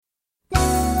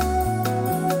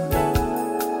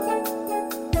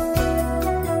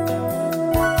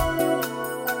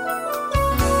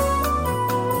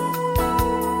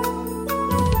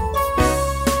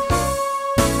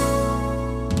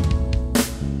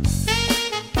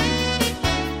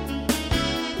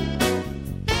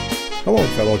Hello,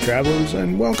 fellow travelers,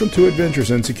 and welcome to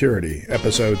Adventures in Security,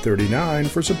 episode 39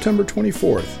 for September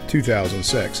 24th,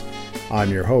 2006.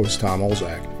 I'm your host, Tom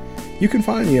Olzak. You can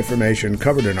find the information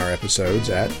covered in our episodes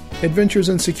at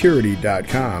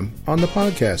adventuresinsecurity.com on the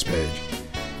podcast page.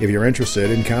 If you're interested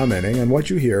in commenting on what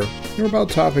you hear or about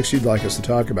topics you'd like us to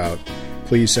talk about,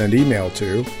 please send email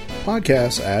to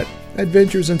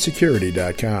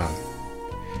podcast@adventuresinsecurity.com.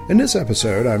 In this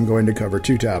episode, I'm going to cover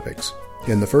two topics.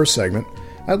 In the first segment,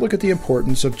 I look at the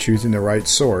importance of choosing the right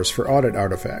source for audit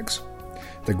artifacts.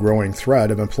 The growing threat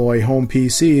of employee home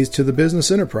PCs to the business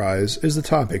enterprise is the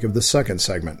topic of the second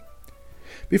segment.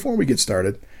 Before we get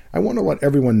started, I want to let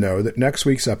everyone know that next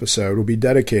week's episode will be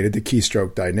dedicated to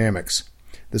keystroke dynamics.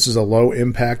 This is a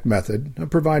low-impact method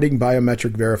of providing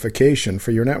biometric verification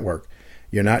for your network.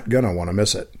 You're not going to want to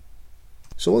miss it.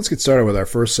 So let's get started with our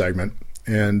first segment,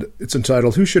 and it's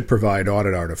entitled, Who Should Provide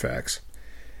Audit Artifacts?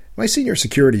 My senior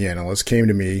security analyst came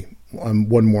to me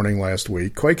one morning last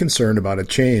week quite concerned about a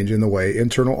change in the way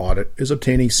internal audit is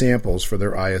obtaining samples for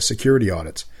their IS security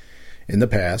audits. In the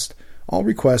past, all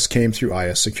requests came through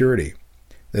IS security.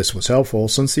 This was helpful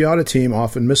since the audit team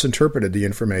often misinterpreted the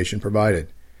information provided.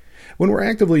 When we're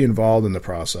actively involved in the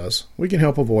process, we can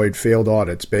help avoid failed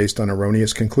audits based on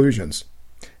erroneous conclusions.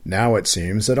 Now it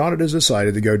seems that auditors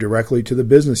decided to go directly to the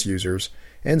business users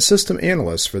and system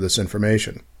analysts for this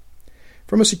information.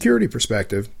 From a security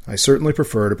perspective, I certainly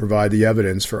prefer to provide the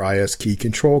evidence for IS key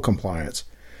control compliance.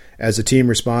 As a team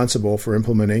responsible for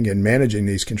implementing and managing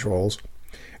these controls,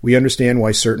 we understand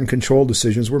why certain control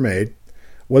decisions were made,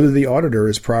 whether the auditor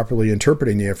is properly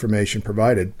interpreting the information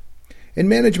provided, and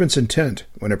management's intent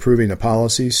when approving the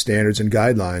policies, standards, and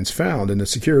guidelines found in the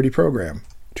security program.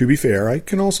 To be fair, I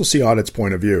can also see audit's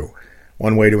point of view.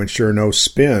 One way to ensure no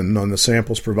spin on the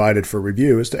samples provided for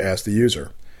review is to ask the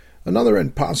user. Another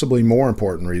and possibly more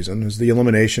important reason is the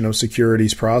elimination of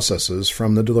securities processes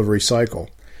from the delivery cycle.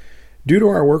 Due to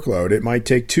our workload, it might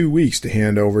take 2 weeks to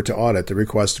hand over to audit the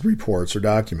requested reports or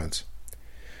documents.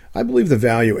 I believe the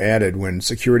value added when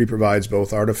security provides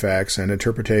both artifacts and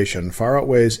interpretation far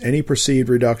outweighs any perceived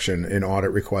reduction in audit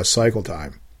request cycle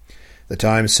time. The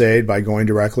time saved by going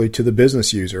directly to the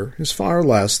business user is far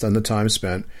less than the time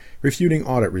spent refuting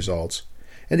audit results,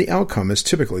 and the outcome is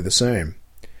typically the same.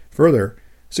 Further,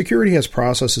 security has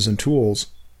processes and tools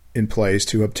in place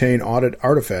to obtain audit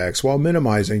artifacts while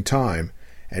minimizing time,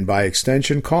 and by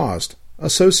extension cost,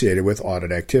 associated with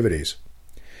audit activities.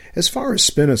 As far as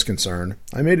spin is concerned,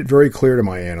 I made it very clear to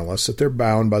my analysts that they're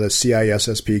bound by the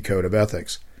CISSP Code of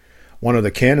Ethics. One of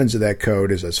the canons of that code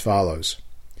is as follows.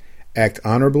 Act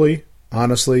honorably,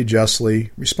 honestly, justly,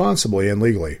 responsibly, and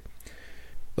legally.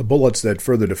 The bullets that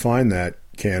further define that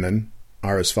canon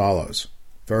are as follows.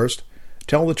 First,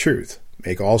 tell the truth.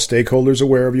 Make all stakeholders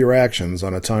aware of your actions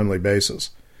on a timely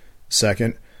basis.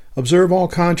 Second, observe all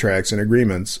contracts and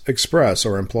agreements, express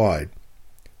or implied.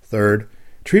 Third,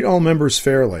 treat all members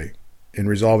fairly. In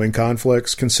resolving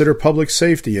conflicts, consider public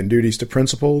safety and duties to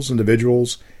principals,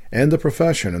 individuals, and the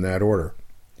profession in that order.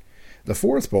 The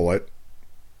fourth bullet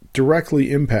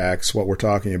directly impacts what we're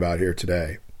talking about here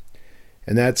today.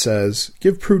 And that says,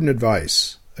 give prudent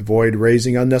advice. Avoid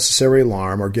raising unnecessary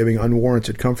alarm or giving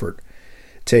unwarranted comfort.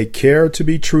 Take care to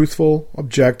be truthful,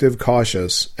 objective,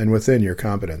 cautious, and within your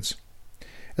competence.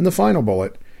 And the final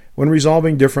bullet, when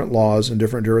resolving different laws in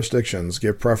different jurisdictions,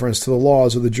 give preference to the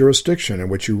laws of the jurisdiction in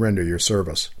which you render your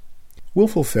service.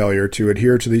 Willful failure to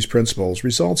adhere to these principles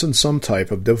results in some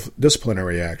type of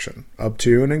disciplinary action, up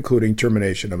to and including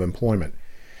termination of employment.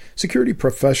 Security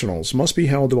professionals must be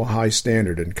held to a high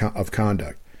standard of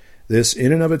conduct. This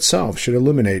in and of itself should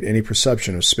eliminate any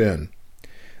perception of spin.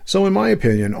 So in my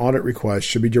opinion, audit requests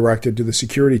should be directed to the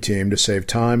security team to save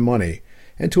time, money,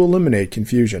 and to eliminate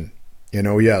confusion. And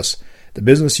oh yes, the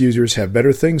business users have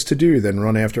better things to do than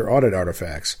run after audit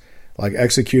artifacts, like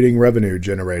executing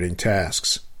revenue-generating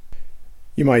tasks.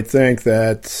 You might think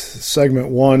that segment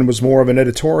 1 was more of an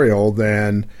editorial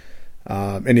than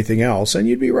anything else, and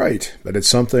you'd be right, but it's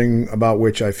something about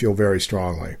which I feel very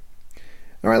strongly.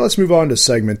 All right, let's move on to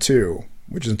segment 2.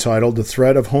 Which is entitled The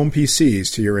Threat of Home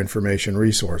PCs to Your Information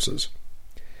Resources.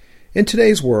 In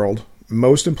today's world,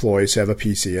 most employees have a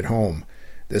PC at home.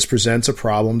 This presents a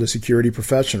problem to security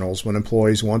professionals when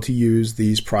employees want to use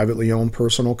these privately owned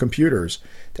personal computers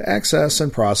to access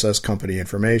and process company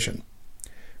information.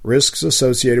 Risks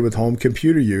associated with home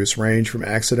computer use range from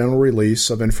accidental release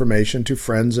of information to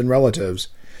friends and relatives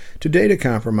to data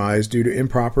compromise due to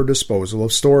improper disposal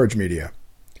of storage media.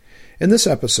 In this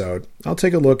episode, I'll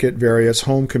take a look at various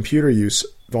home computer use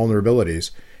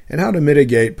vulnerabilities and how to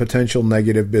mitigate potential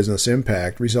negative business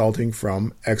impact resulting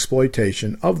from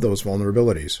exploitation of those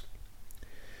vulnerabilities.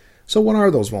 So what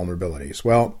are those vulnerabilities?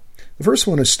 Well, the first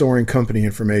one is storing company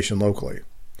information locally.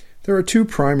 There are two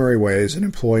primary ways an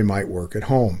employee might work at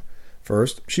home.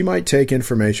 First, she might take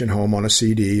information home on a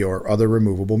CD or other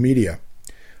removable media.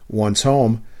 Once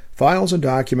home, files and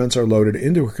documents are loaded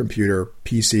into her computer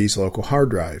PC's local hard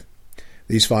drive.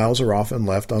 These files are often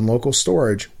left on local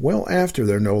storage well after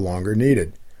they're no longer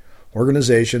needed.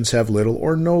 Organizations have little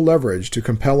or no leverage to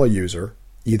compel a user,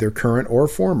 either current or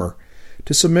former,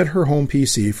 to submit her home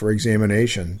PC for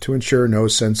examination to ensure no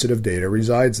sensitive data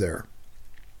resides there.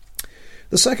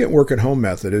 The second work-at-home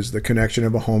method is the connection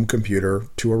of a home computer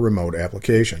to a remote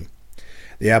application.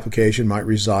 The application might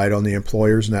reside on the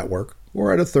employer's network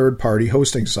or at a third-party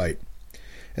hosting site.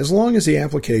 As long as the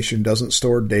application doesn't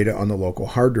store data on the local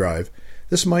hard drive,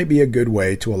 this might be a good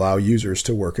way to allow users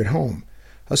to work at home,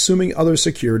 assuming other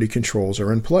security controls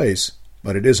are in place,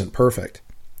 but it isn't perfect.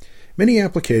 Many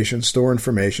applications store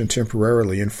information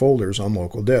temporarily in folders on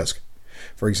local disk.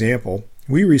 For example,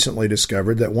 we recently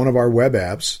discovered that one of our web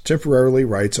apps temporarily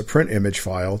writes a print image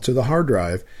file to the hard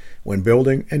drive when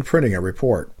building and printing a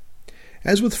report.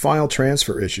 As with file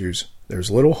transfer issues, there's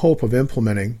little hope of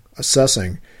implementing,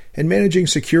 assessing, and managing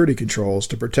security controls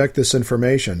to protect this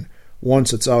information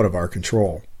once it's out of our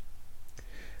control.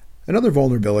 Another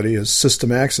vulnerability is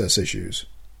system access issues.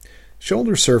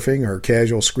 Shoulder surfing or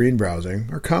casual screen browsing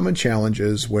are common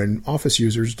challenges when office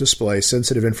users display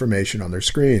sensitive information on their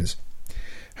screens.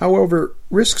 However,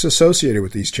 risks associated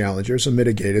with these challenges are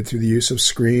mitigated through the use of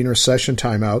screen or session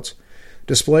timeouts,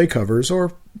 display covers,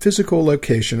 or physical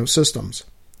location of systems.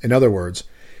 In other words,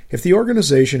 if the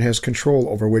organization has control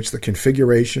over which the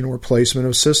configuration or placement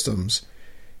of systems,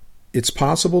 it's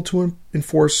possible to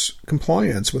enforce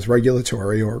compliance with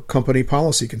regulatory or company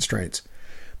policy constraints.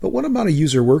 But what about a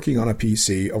user working on a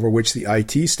PC over which the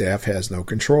IT staff has no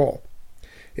control?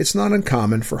 It's not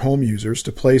uncommon for home users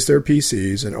to place their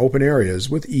PCs in open areas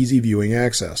with easy viewing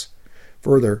access.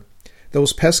 Further,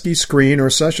 those pesky screen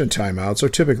or session timeouts are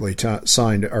typically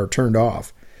turned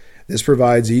off. This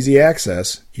provides easy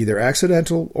access, either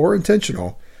accidental or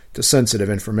intentional, to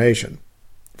sensitive information.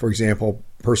 For example,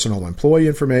 personal employee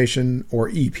information or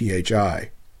EPHI.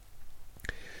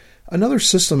 Another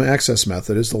system access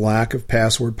method is the lack of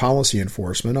password policy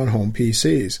enforcement on home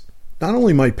PCs. Not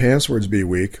only might passwords be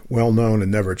weak, well known and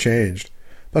never changed,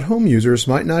 but home users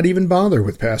might not even bother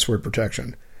with password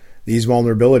protection. These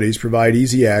vulnerabilities provide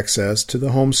easy access to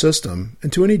the home system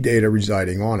and to any data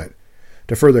residing on it.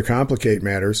 To further complicate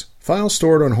matters, files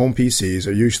stored on home PCs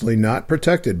are usually not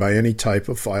protected by any type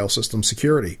of file system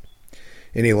security.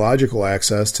 Any logical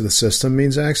access to the system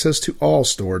means access to all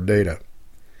stored data.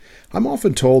 I'm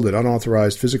often told that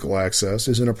unauthorized physical access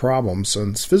isn't a problem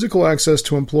since physical access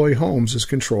to employee homes is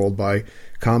controlled by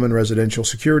common residential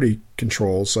security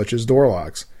controls such as door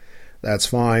locks. That's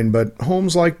fine, but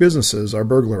homes like businesses are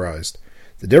burglarized.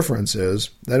 The difference is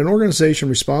that an organization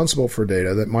responsible for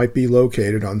data that might be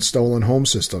located on stolen home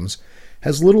systems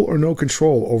has little or no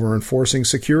control over enforcing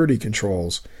security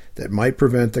controls that might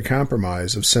prevent the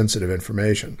compromise of sensitive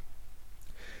information.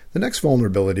 The next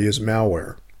vulnerability is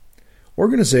malware.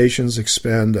 Organizations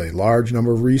expend a large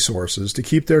number of resources to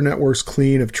keep their networks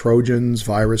clean of Trojans,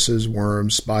 viruses,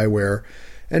 worms, spyware,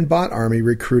 and bot army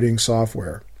recruiting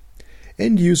software.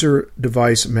 End-user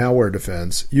device malware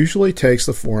defense usually takes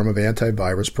the form of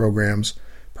antivirus programs,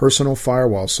 personal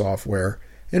firewall software,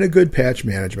 and a good patch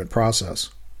management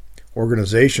process.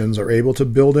 Organizations are able to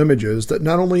build images that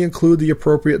not only include the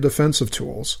appropriate defensive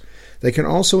tools, they can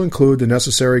also include the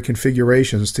necessary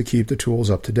configurations to keep the tools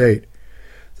up to date.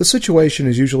 The situation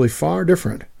is usually far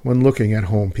different when looking at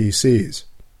home PCs.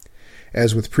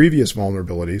 As with previous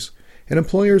vulnerabilities, an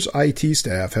employer's IT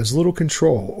staff has little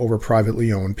control over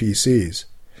privately owned PCs.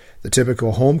 The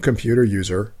typical home computer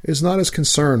user is not as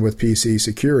concerned with PC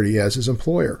security as his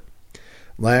employer.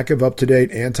 Lack of up-to-date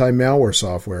anti-malware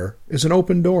software is an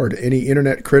open door to any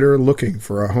internet critter looking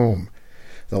for a home.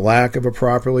 The lack of a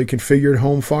properly configured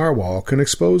home firewall can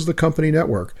expose the company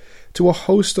network to a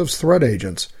host of threat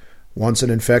agents once an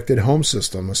infected home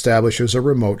system establishes a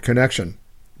remote connection.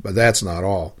 But that's not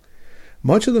all.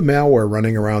 Much of the malware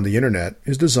running around the internet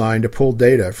is designed to pull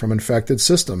data from infected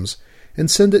systems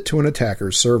and send it to an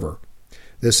attacker's server.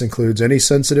 This includes any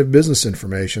sensitive business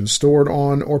information stored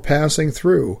on or passing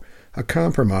through a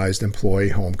compromised employee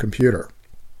home computer.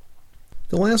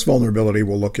 The last vulnerability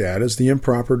we'll look at is the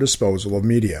improper disposal of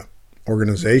media.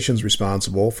 Organizations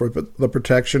responsible for the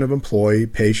protection of employee,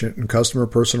 patient, and customer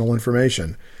personal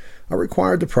information are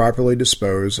required to properly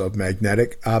dispose of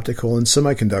magnetic, optical, and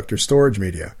semiconductor storage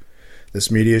media. This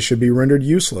media should be rendered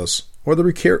useless or the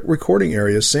recording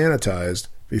area sanitized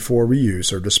before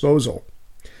reuse or disposal.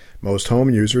 Most home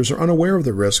users are unaware of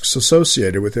the risks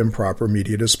associated with improper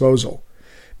media disposal.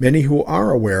 Many who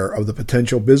are aware of the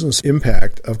potential business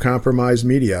impact of compromised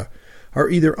media are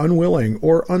either unwilling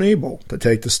or unable to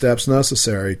take the steps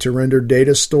necessary to render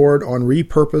data stored on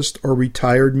repurposed or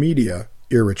retired media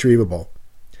irretrievable.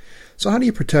 So how do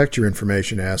you protect your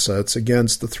information assets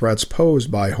against the threats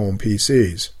posed by home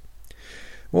PCs?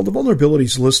 Well, the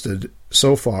vulnerabilities listed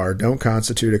so far don't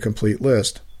constitute a complete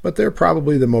list, but they're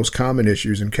probably the most common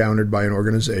issues encountered by an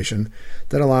organization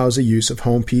that allows the use of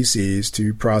home PCs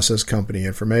to process company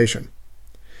information.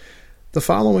 The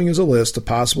following is a list of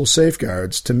possible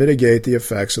safeguards to mitigate the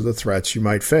effects of the threats you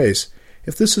might face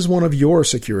if this is one of your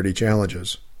security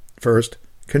challenges. First,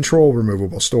 control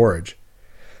removable storage.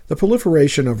 The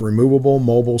proliferation of removable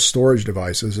mobile storage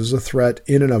devices is a threat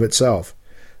in and of itself.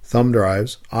 Thumb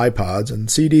drives, iPods, and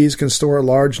CDs can store a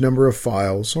large number of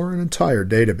files or an entire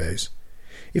database.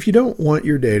 If you don't want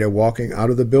your data walking out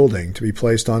of the building to be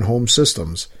placed on home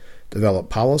systems, develop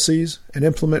policies and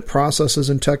implement processes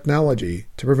and technology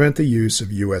to prevent the use of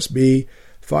USB,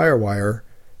 FireWire,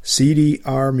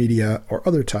 CDR media, or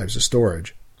other types of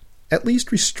storage. At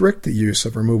least restrict the use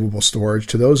of removable storage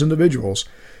to those individuals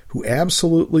who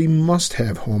absolutely must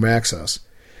have home access.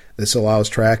 This allows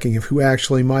tracking of who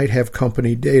actually might have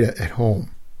company data at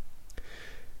home.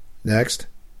 Next,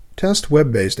 test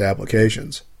web-based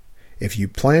applications. If you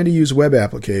plan to use web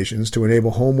applications to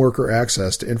enable home worker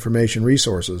access to information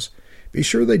resources, be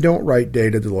sure they don't write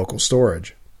data to local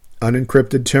storage.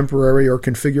 Unencrypted temporary or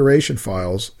configuration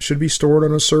files should be stored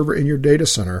on a server in your data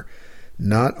center,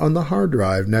 not on the hard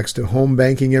drive next to home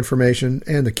banking information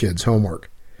and the kids' homework.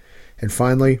 And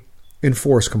finally,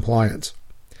 enforce compliance.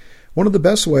 One of the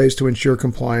best ways to ensure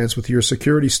compliance with your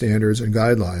security standards and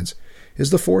guidelines is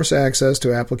to force access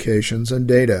to applications and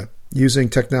data using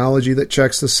technology that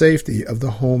checks the safety of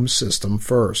the home system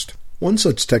first. One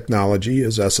such technology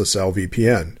is SSL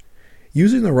VPN.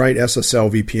 Using the right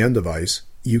SSL VPN device,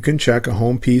 you can check a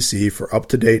home PC for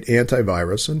up-to-date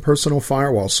antivirus and personal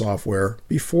firewall software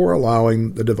before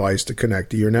allowing the device to connect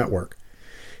to your network.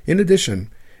 In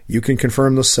addition, you can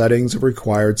confirm the settings of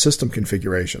required system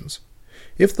configurations.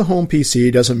 If the home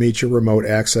PC doesn't meet your remote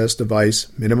access device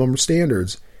minimum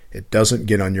standards, it doesn't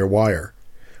get on your wire.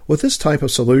 With this type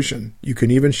of solution, you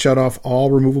can even shut off all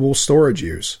removable storage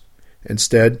use.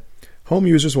 Instead, home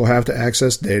users will have to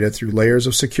access data through layers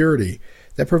of security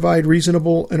that provide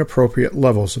reasonable and appropriate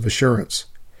levels of assurance.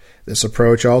 This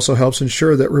approach also helps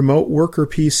ensure that remote worker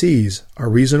PCs are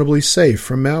reasonably safe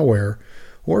from malware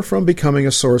or from becoming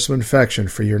a source of infection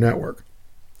for your network.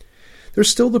 There's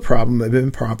still the problem of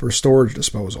improper storage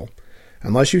disposal.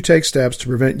 Unless you take steps to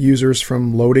prevent users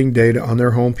from loading data on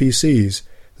their home PCs,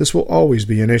 this will always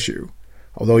be an issue.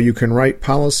 Although you can write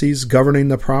policies governing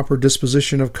the proper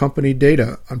disposition of company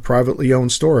data on privately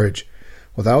owned storage,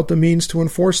 without the means to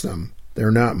enforce them,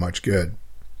 they're not much good.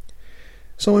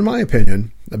 So in my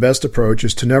opinion, the best approach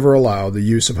is to never allow the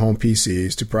use of home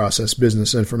PCs to process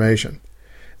business information.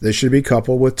 This should be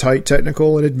coupled with tight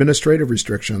technical and administrative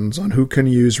restrictions on who can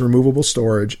use removable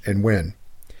storage and when.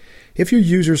 If your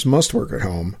users must work at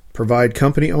home, provide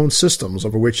company-owned systems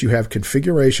over which you have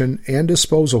configuration and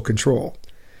disposal control.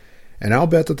 And I'll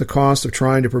bet that the cost of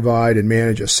trying to provide and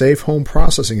manage a safe home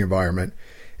processing environment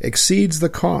exceeds the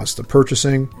cost of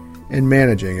purchasing and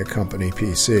managing a company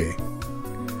PC.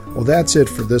 Well, that's it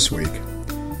for this week.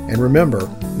 And remember,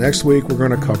 next week we're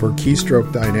going to cover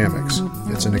keystroke dynamics.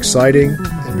 It's an exciting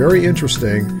and very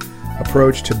interesting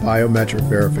approach to biometric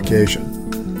verification.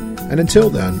 And until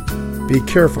then, be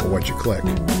careful what you click.